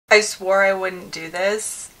I swore I wouldn't do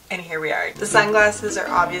this, and here we are. The sunglasses are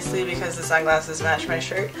obviously because the sunglasses match my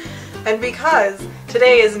shirt, and because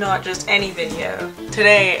today is not just any video.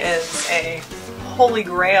 Today is a Holy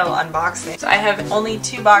Grail unboxing. So I have only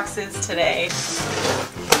 2 boxes today. This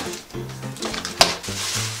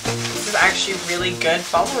is actually really good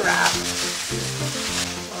bubble wrap.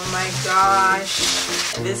 Oh my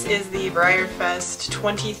gosh. This is the Breyerfest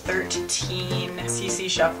 2013 CC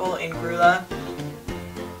Shuffle in Grula.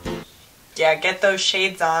 Yeah, get those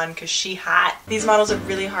shades on because she hot. These models are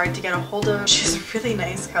really hard to get a hold of. She has really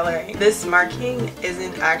nice coloring. This marking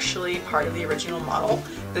isn't actually part of the original model.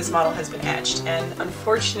 This model has been etched, and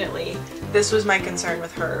unfortunately this was my concern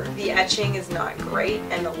with her. The etching is not great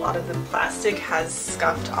and a lot of the plastic has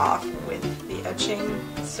scuffed off with the etching,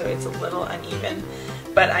 so it's a little uneven.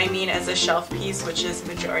 But I mean, as a shelf piece, which is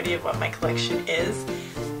the majority of what my collection is,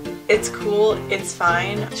 it's cool, it's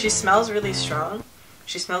fine. She smells really strong.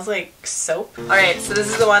 She smells like soap. Alright, so this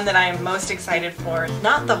is the one that I'm most excited for.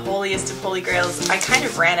 Not the holiest of holy grails. I kind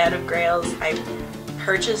of ran out of grails. I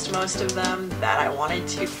purchased most of them that I wanted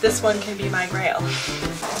to. This one can be my grail.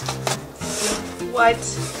 What?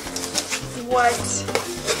 What?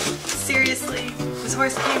 Seriously? This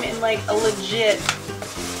horse came in like a legit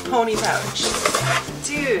pony pouch.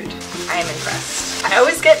 Dude, I am impressed. I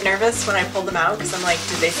always get nervous when I pull them out because I'm like,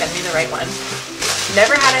 did they send me the right one?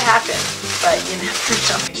 Never had it happen, but you never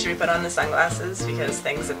know. Should we put on the sunglasses because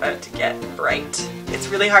things are about to get bright? It's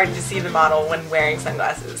really hard to see the model when wearing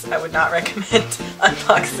sunglasses. I would not recommend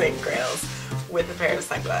unboxing grails with a pair of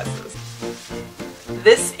sunglasses.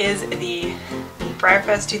 This is the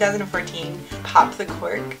Breyerfest 2014 Pop the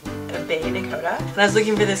Cork Bay Dakota. And I was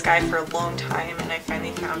looking for this guy for a long time and I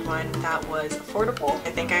finally found one that was affordable.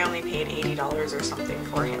 I think I only paid $80 or something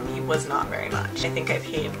for him. He was not very much. I think I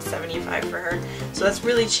paid $75 for her. So that's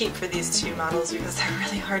really cheap for these 2 models because they're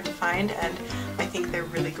really hard to find and I think they're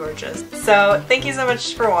really gorgeous. So thank you so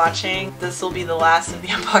much for watching. This will be the last of the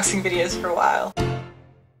unboxing videos for a while.